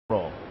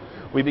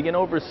We begin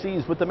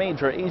overseas with the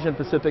major Asian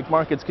Pacific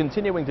markets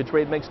continuing to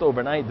trade mixed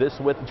overnight. This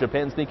with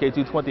Japan's Nikkei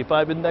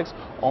 225 index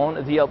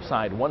on the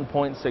upside,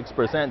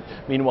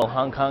 1.6%. Meanwhile,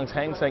 Hong Kong's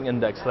Hang Seng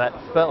index that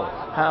fell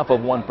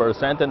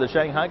 0.5%, and the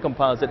Shanghai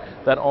Composite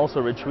that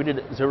also retreated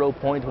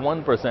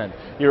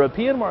 0.1%.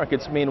 European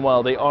markets,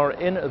 meanwhile, they are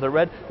in the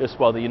red. Just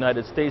while the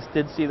United States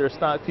did see their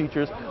stock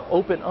futures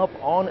open up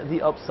on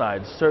the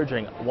upside,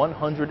 surging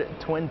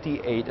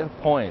 128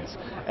 points.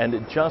 And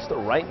just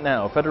right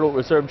now, Federal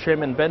Reserve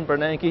Chairman Ben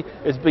Bernanke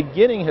is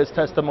beginning his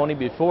testimony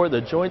before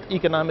the Joint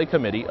Economic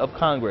Committee of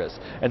Congress.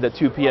 And at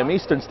 2 p.m.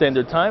 Eastern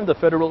Standard Time, the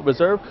Federal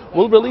Reserve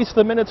will release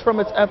the minutes from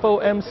its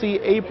FOMC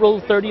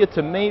April 30th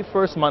to May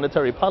 1st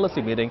monetary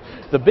policy meeting.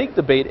 The big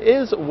debate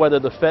is whether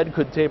the Fed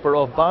could taper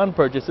off bond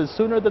purchases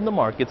sooner than the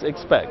markets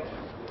expect.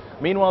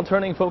 Meanwhile,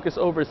 turning focus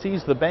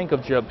overseas, the Bank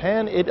of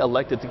Japan, it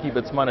elected to keep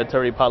its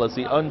monetary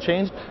policy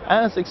unchanged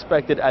as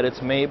expected at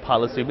its May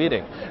policy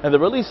meeting. And the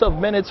release of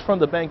minutes from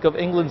the Bank of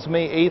England's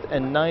May 8th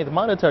and 9th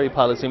monetary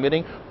policy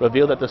meeting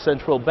revealed that the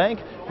central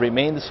bank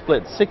remained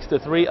split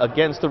 6-3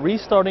 against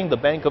restarting the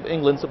Bank of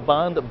England's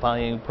bond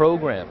buying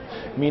program.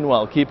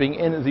 Meanwhile, keeping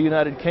in the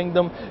United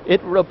Kingdom,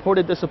 it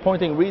reported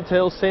disappointing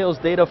retail sales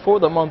data for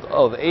the month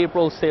of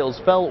April.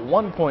 Sales fell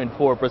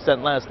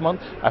 1.4% last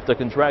month after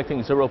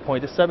contracting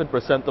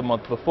 0.7% the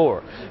month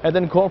before. And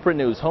then corporate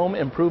news, home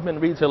improvement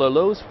retailer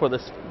Loew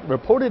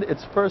reported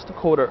its first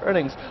quarter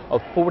earnings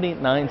of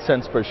 49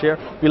 cents per share,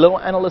 below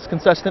analyst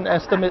consensus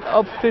estimate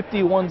of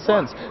 51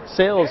 cents.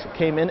 Sales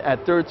came in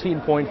at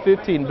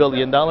 $13.15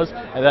 billion,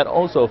 and that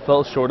also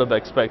fell short of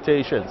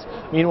expectations.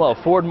 Meanwhile,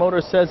 Ford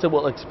Motor says it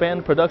will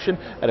expand production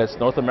at its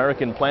North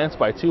American plants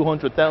by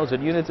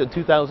 200,000 units in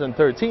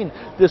 2013,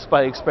 this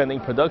by expanding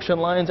production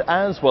lines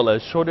as well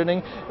as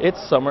shortening its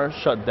summer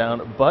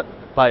shutdown, but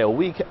by a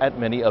week at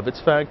many of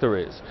its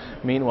factories.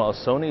 Meanwhile,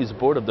 Sony's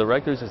board of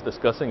directors is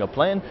discussing a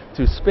plan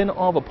to spin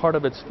off a part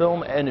of its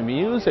film and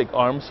music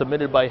arm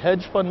submitted by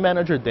hedge fund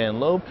manager Dan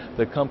Loew,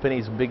 the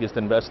company's biggest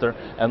investor.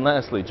 And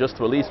lastly, just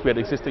released, we had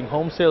existing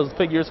home sales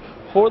figures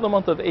for the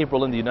month of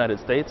April in the United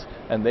States,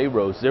 and they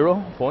rose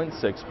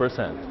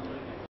 0.6%.